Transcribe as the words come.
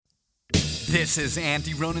This is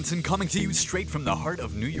Andy Roninson coming to you straight from the heart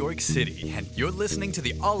of New York City, and you're listening to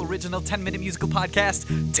the all-original 10-minute musical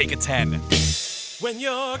podcast, Take a 10. When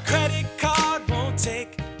your credit card won't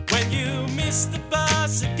take, when you miss the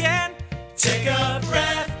bus again, take a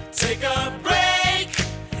breath, take a break,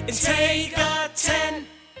 and take a 10.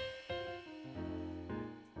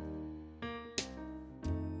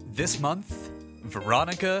 This month,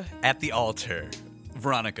 Veronica at the altar.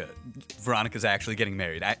 Veronica's actually getting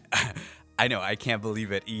married. I know, I can't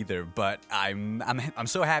believe it either, but I'm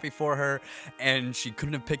so happy for her, and she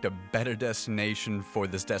couldn't have picked a better destination for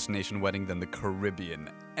this destination wedding than the Caribbean.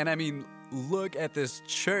 And I mean, look at this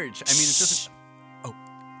church. I mean, it's just... Oh,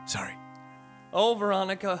 sorry. Oh,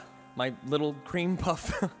 Veronica, my little cream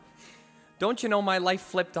puff. Don't you know my life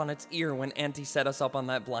flipped on its ear when Auntie set us up on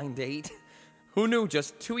that blind date? Who knew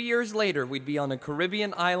just 2 years later we'd be on a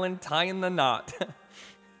Caribbean island tying the knot?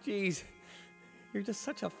 Jeez, you're just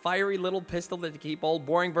such a fiery little pistol to keep old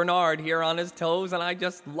boring Bernard here on his toes, and I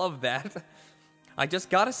just love that. I just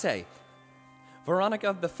gotta say,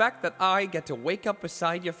 Veronica, the fact that I get to wake up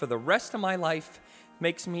beside you for the rest of my life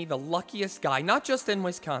makes me the luckiest guy, not just in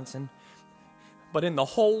Wisconsin, but in the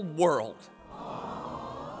whole world.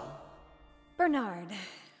 Bernard,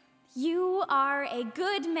 you are a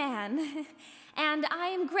good man, and I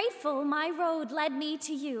am grateful my road led me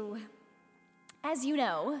to you. As you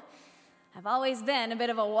know, I've always been a bit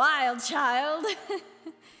of a wild child.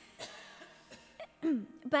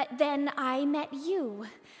 But then I met you,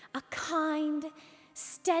 a kind,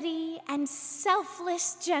 steady, and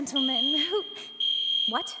selfless gentleman who...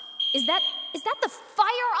 What? Is that the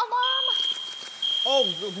fire alarm?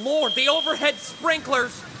 Oh, Lord, the overhead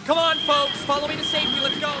sprinklers. Come on, folks, follow me to safety.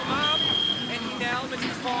 Let's go, Mom. And he now,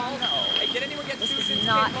 Mrs. Hall. No. Hey, did anyone get This Susan? is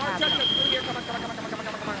not March up happening. through here. Come on.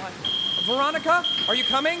 Veronica, are you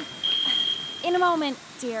coming? In a moment,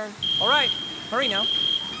 dear. All right, hurry now.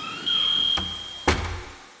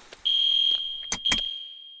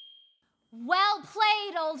 Well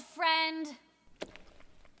played, old friend.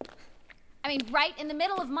 I mean, right in the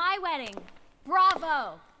middle of my wedding.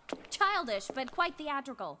 Bravo. Childish, but quite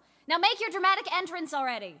theatrical. Now make your dramatic entrance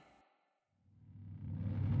already.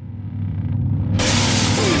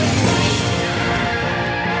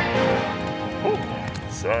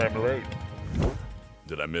 Sorry I'm late.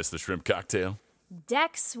 Did I miss the shrimp cocktail?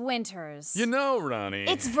 Dex Winters. You know, Ronnie.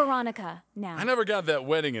 It's Veronica now. I never got that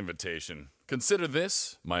wedding invitation. Consider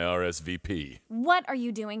this my RSVP. What are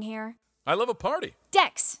you doing here? I love a party.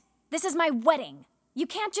 Dex, this is my wedding. You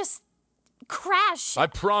can't just crash. I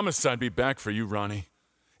promised I'd be back for you, Ronnie.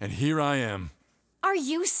 And here I am. Are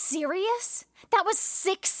you serious? That was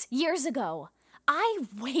 6 years ago. I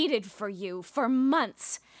waited for you for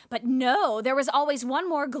months. But no, there was always one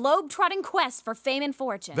more globe-trotting quest for fame and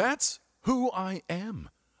fortune. That's who I am.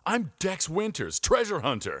 I'm Dex Winters, treasure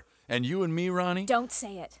hunter. And you and me, Ronnie? Don't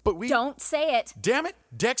say it. But we... Don't say it. Damn it!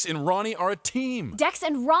 Dex and Ronnie are a team. Dex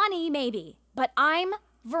and Ronnie, maybe. But I'm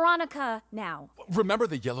Veronica now. Remember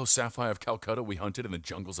the yellow sapphire of Calcutta we hunted in the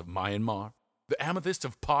jungles of Myanmar? The amethyst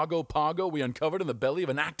of Pago Pago we uncovered in the belly of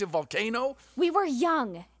an active volcano? We were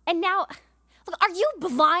young. And now... Look, are you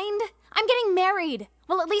blind? I'm getting married.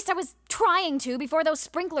 Well, at least I was trying to before those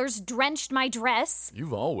sprinklers drenched my dress.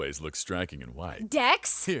 You've always looked striking in white.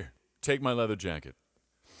 Dex? Here, take my leather jacket.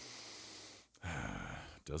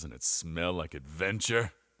 Doesn't it smell like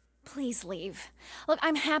adventure? Please leave. Look,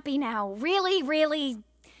 I'm happy now. Really, really,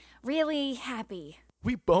 really happy.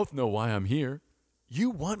 We both know why I'm here.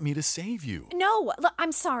 You want me to save you. No, look,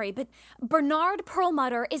 I'm sorry, but Bernard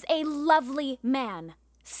Perlmutter is a lovely man.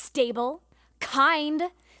 Stable, kind,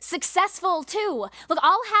 successful, too. Look,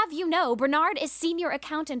 I'll have you know, Bernard is senior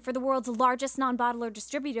accountant for the world's largest non-bottler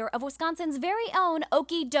distributor of Wisconsin's very own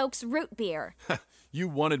Okie Dokes root beer. You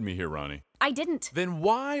wanted me here, Ronnie. I didn't. Then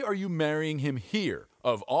why are you marrying him here,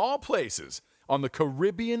 of all places, on the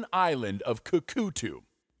Caribbean island of Kukutu?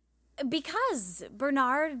 Because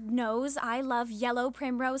Bernard knows I love yellow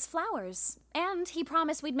primrose flowers. And he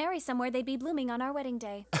promised we'd marry somewhere they'd be blooming on our wedding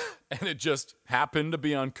day. And it just happened to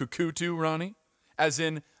be on Kukutu, Ronnie? As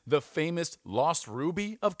in the famous lost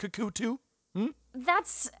ruby of Kukutu?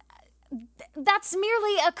 That's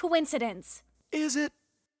merely a coincidence. Is it?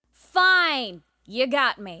 Fine. You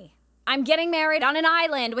got me. I'm getting married on an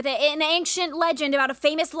island with an ancient legend about a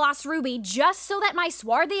famous lost ruby just so that my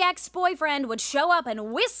swarthy ex-boyfriend would show up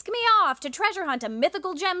and whisk me off to treasure hunt a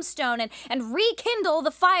mythical gemstone and rekindle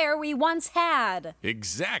the fire we once had.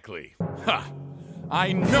 Exactly. Ha!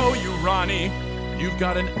 I know you, Ronnie. You've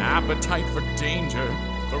got an appetite for danger,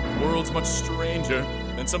 for worlds much stranger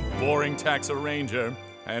than some boring tax arranger.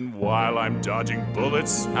 And while I'm dodging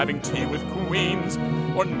bullets, having tea with queens,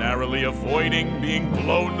 or narrowly avoiding being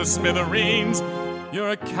blown to smithereens, your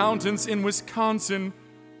accountant's in Wisconsin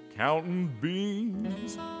counting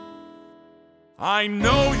beans. I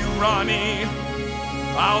know you, Ronnie.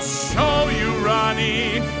 I'll show you,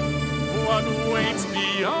 Ronnie, what waits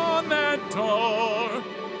beyond that door.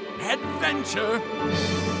 Adventure,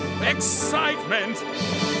 excitement,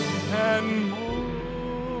 and more.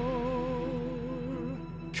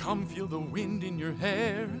 Come feel the wind in your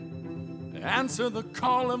hair. Answer the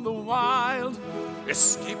call of the wild.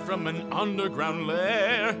 Escape from an underground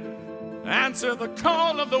lair. Answer the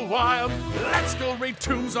call of the wild. Let's go raid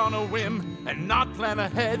tombs on a whim and not plan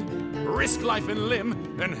ahead. Risk life and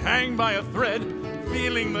limb, then hang by a thread.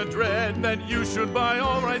 Feeling the dread that you should by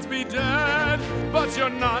all rights be dead. But you're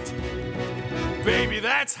not. Baby,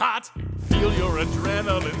 that's hot. Feel your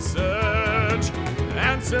adrenaline surge.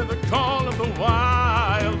 Answer the call of the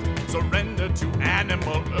wild. Surrender to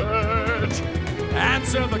animal urge.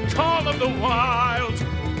 Answer the call of the wild.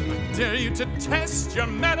 I dare you to test your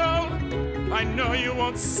mettle. I know you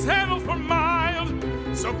won't settle for mild.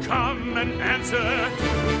 So come and answer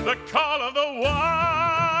the call of the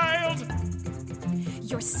wild.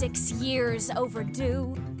 You're 6 years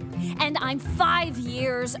overdue, and I'm 5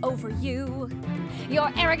 years over you.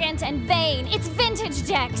 You're arrogant and vain. It's vintage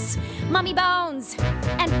Dex, mummy bones,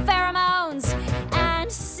 and pheromones,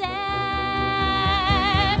 and sex.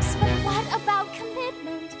 But what about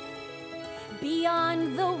commitment?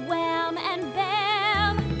 Beyond the wham and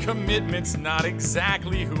bam. Commitment's not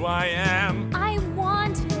exactly who I am. I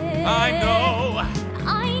want it. I know.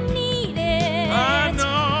 I need it. I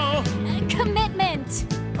know. Commitment.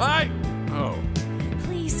 Oh.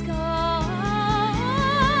 Please go.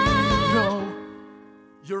 No.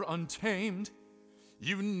 You're untamed.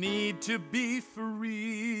 You need to be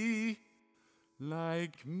free.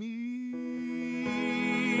 Like me.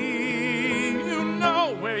 You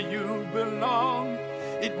know where you belong.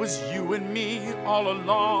 It was you and me all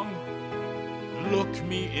along. Look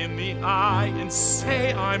me in the eye and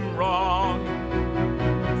say I'm wrong.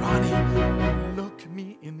 Ronnie, look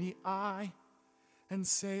me in the eye and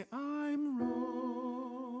say I'm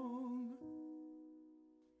wrong.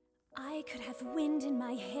 I could have wind in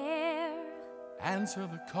my hair. Answer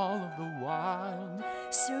the call of the wild.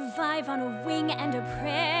 Survive on a wing and a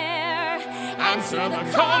prayer. Answer the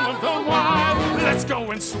call of the wild. Let's go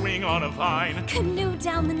and swing on a vine. Canoe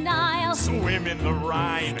down the Nile. Swim in the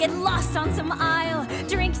Rhine. Get lost on some isle.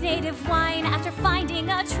 Drink native wine after finding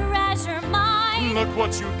a treasure mine. Look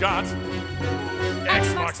what you got.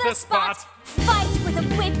 X marks the spot. Fight with a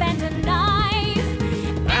whip and a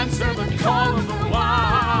knife. Answer the call of the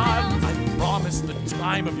wild. I promise the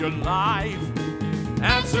time of your life.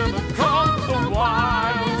 Answer the call of the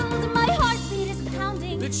wild. My heartbeat is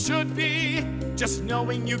pounding. It should be just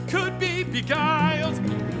knowing you could be beguiled.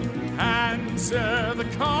 Answer the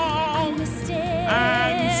call. Missed it.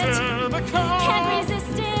 Answer the call. Can't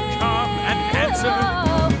resist it. Come and answer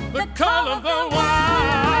the call of the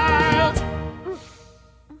wild.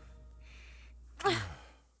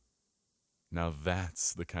 Now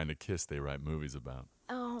that's the kind of kiss they write movies about.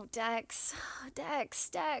 Oh, Dex. Dex.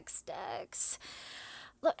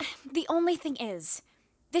 Look, the only thing is,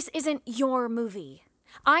 this isn't your movie.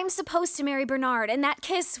 I'm supposed to marry Bernard, and that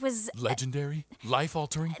kiss was... Legendary?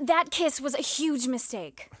 Life-altering? That kiss was a huge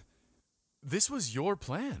mistake. This was your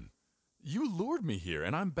plan. You lured me here,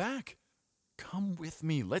 and I'm back. Come with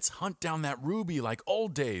me. Let's hunt down that ruby like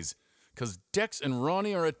old days. 'Cause Dex and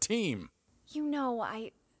Ronnie are a team. You know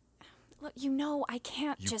I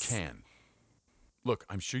can't You just... can. Look,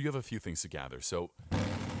 I'm sure you have a few things to gather, so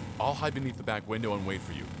I'll hide beneath the back window and wait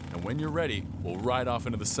for you. And when you're ready, we'll ride off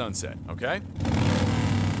into the sunset, okay?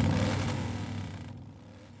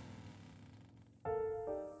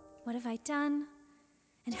 What have I done?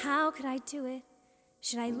 And how could I do it?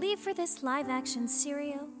 Should I leave for this live-action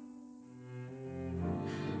serial?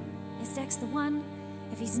 Is Dex the one?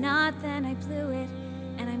 If he's not, then I blew it.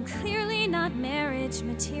 And I'm clearly not marriage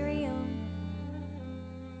material.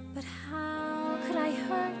 But how could I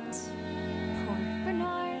hurt poor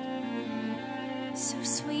Bernard? So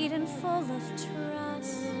sweet and full of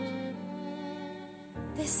trust.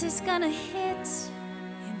 This is gonna hit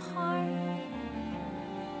him hard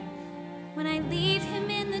when I leave him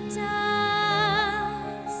in the dust.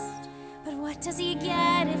 But what does he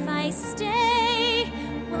get if I stay?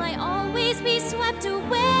 Will I always be swept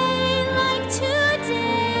away like today?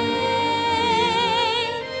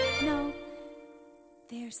 No,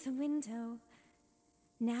 there's the window.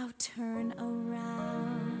 Now turn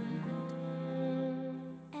around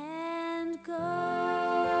and go.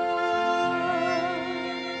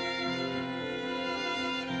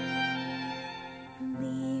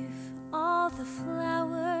 the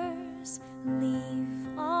flowers, leave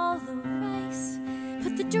all the rice.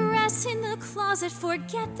 Put the dress in the closet,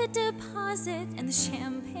 forget the deposit, and the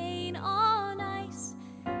champagne on ice.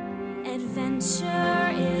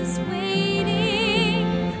 Adventure is waiting,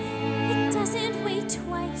 it doesn't wait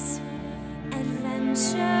twice.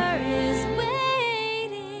 Adventure is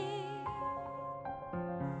waiting.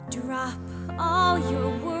 Drop all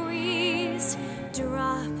your worries,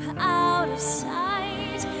 drop out of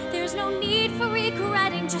sight. There's no need for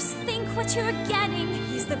regretting, just think what you're getting.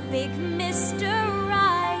 He's the big Mr.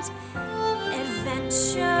 Right.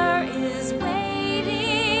 Adventure is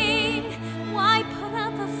waiting, why put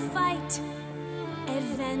up a fight?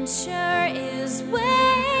 Adventure is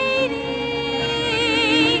waiting,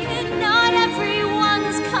 and not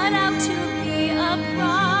everyone's cut out to be a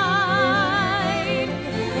bride.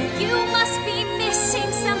 You must be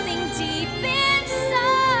missing something deep inside.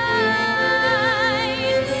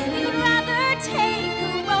 You'd rather take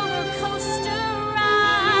a roller coaster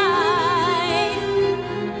ride.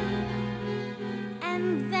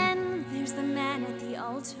 And then there's the man at the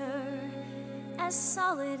altar, as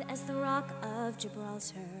solid as the rock of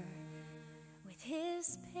Gibraltar, with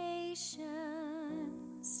his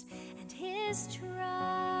patience and his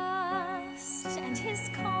trust and his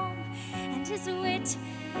calm and his wit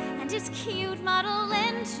and his cute model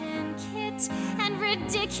engine kit and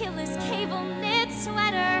ridiculous cable knit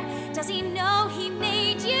sweater. Does he know he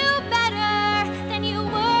made you better than you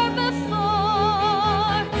were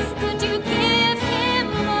before? Could you give him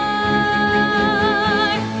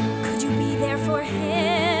more? Could you be there for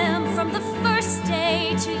him from the first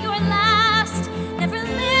day to your last? Never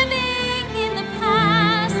living in the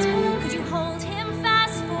past. Could you hold him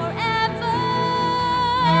fast forever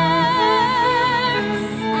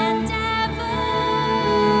and ever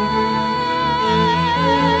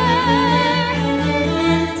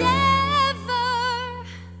and ever?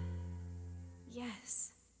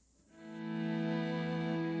 Yes.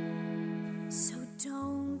 So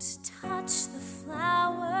don't touch the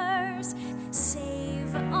flowers,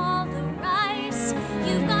 save all the rice.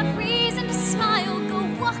 You've got reason to smile, go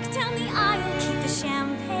walk down the aisle, keep the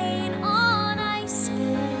champagne on ice.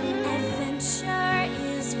 Adventure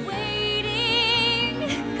is waiting,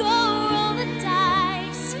 go roll the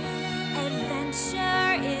dice.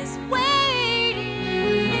 Adventure is waiting,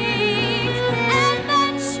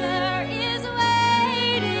 adventure is waiting.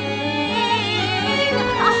 A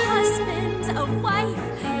husband, a wife,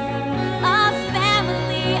 a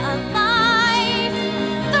family, a life,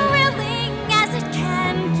 thrilling as it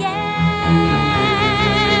can get.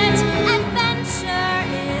 Adventure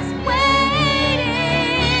is waiting,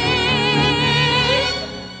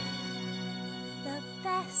 the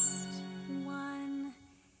best one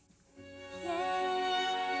yet.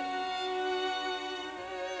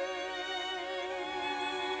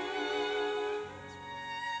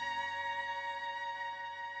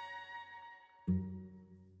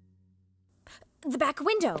 The back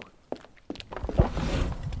window.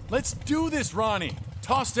 Let's do this, Ronnie.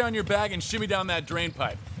 Toss down your bag and shimmy down that drain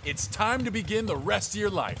pipe. It's time to begin the rest of your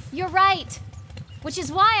life. You're right, which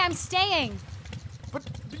is why I'm staying. But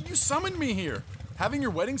you summoned me here. Having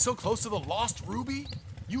your wedding so close to the lost ruby?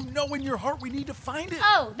 You know in your heart we need to find it.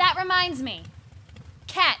 Oh, that reminds me.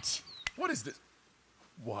 Catch. What is this?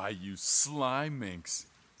 Why, you sly minx.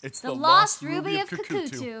 It's The lost ruby of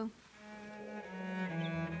Kakutu.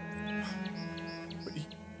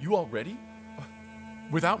 You all ready?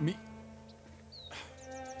 Without me?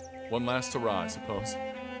 One last hurrah, I suppose.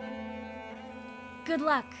 Good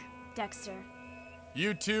luck, Dexter.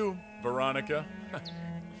 You too, Veronica.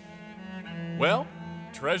 Well,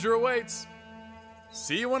 treasure awaits.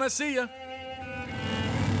 See you when I see you.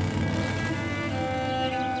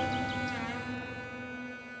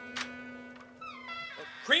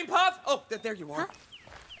 Cream puff? Oh, there you are.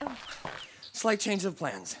 Slight change of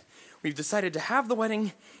plans. We've decided to have the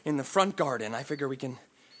wedding in the front garden. I figure we can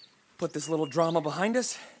put this little drama behind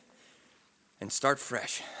us and start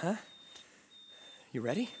fresh, huh? You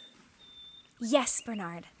ready? Yes,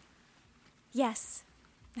 Bernard. Yes,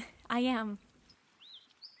 I am.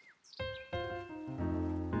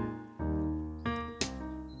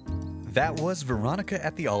 That was Veronica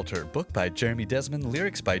at the Altar, book by Jeremy Desmond,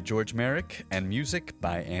 lyrics by George Merrick, and music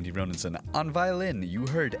by Andy Ronenson. On violin, you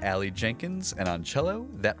heard Allie Jenkins, and on cello,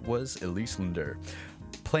 that was Elise Linder.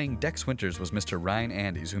 Playing Dex Winters was Mr. Ryan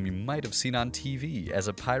Andes, whom you might have seen on TV as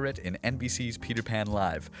a pirate in NBC's Peter Pan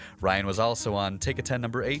Live. Ryan was also on Take a 10 No.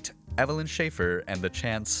 8, Evelyn Schaefer, and The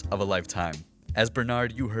Chance of a Lifetime. As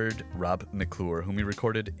Bernard, you heard Rob McClure, whom he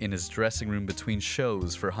recorded in his dressing room between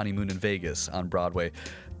shows for Honeymoon in Vegas on Broadway.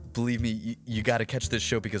 believe me, you got to catch this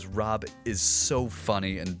show because Rob is so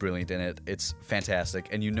funny and brilliant in it. It's fantastic,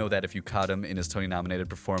 and you know that if you caught him in his Tony-nominated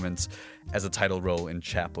performance as a title role in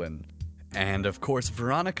Chaplin. And of course,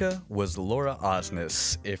 Veronica was Laura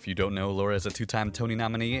Osnes. If you don't know, Laura is a 2-time Tony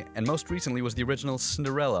nominee, and most recently was the original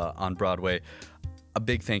Cinderella on Broadway. A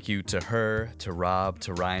big thank you to her, to Rob,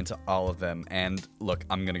 to Ryan, to all of them. And look,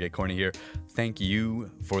 I'm gonna get corny here. Thank you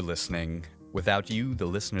for listening. Without you, the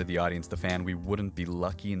listener, the audience, the fan, we wouldn't be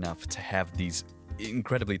lucky enough to have these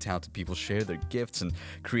incredibly talented people share their gifts and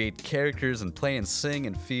create characters and play and sing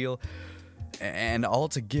and feel, and all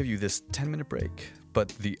to give you this 10-minute break. But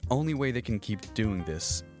the only way they can keep doing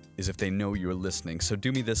this is if they know you're listening. So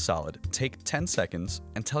do me this solid. Take 10 seconds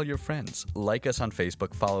and tell your friends. Like us on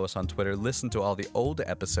Facebook, follow us on Twitter, listen to all the old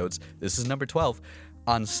episodes. This is number 12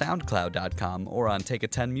 on SoundCloud.com or on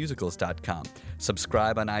TakeA10musicals.com.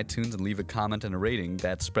 Subscribe on iTunes and leave a comment and a rating.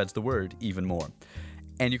 That spreads the word even more.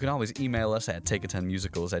 And you can always email us at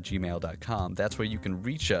take10musicals@gmail.com. That's where you can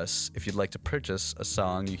reach us if you'd like to purchase a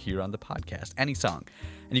song you hear on the podcast, any song.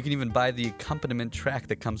 And you can even buy the accompaniment track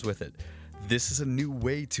that comes with it. This is a new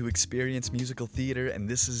way to experience musical theater, and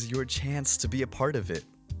this is your chance to be a part of it.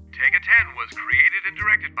 Take a 10 was created and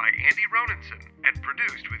directed by Andy Roninson and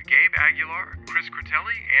produced with Gabe Aguilar, Chris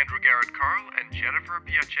Critelli, Andrew Garrett Carl, and Jennifer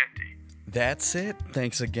Piacenti. That's it.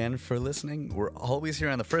 Thanks again for listening. We're always here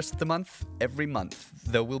on the first of the month, every month.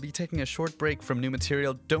 Though we'll be taking a short break from new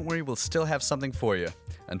material, don't worry, we'll still have something for you.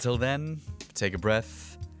 Until then, take a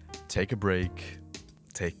breath, take a break,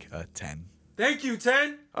 take a 10. Thank you,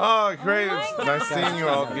 10. Oh, great. Oh It's nice seeing you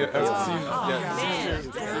all.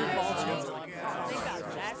 Man.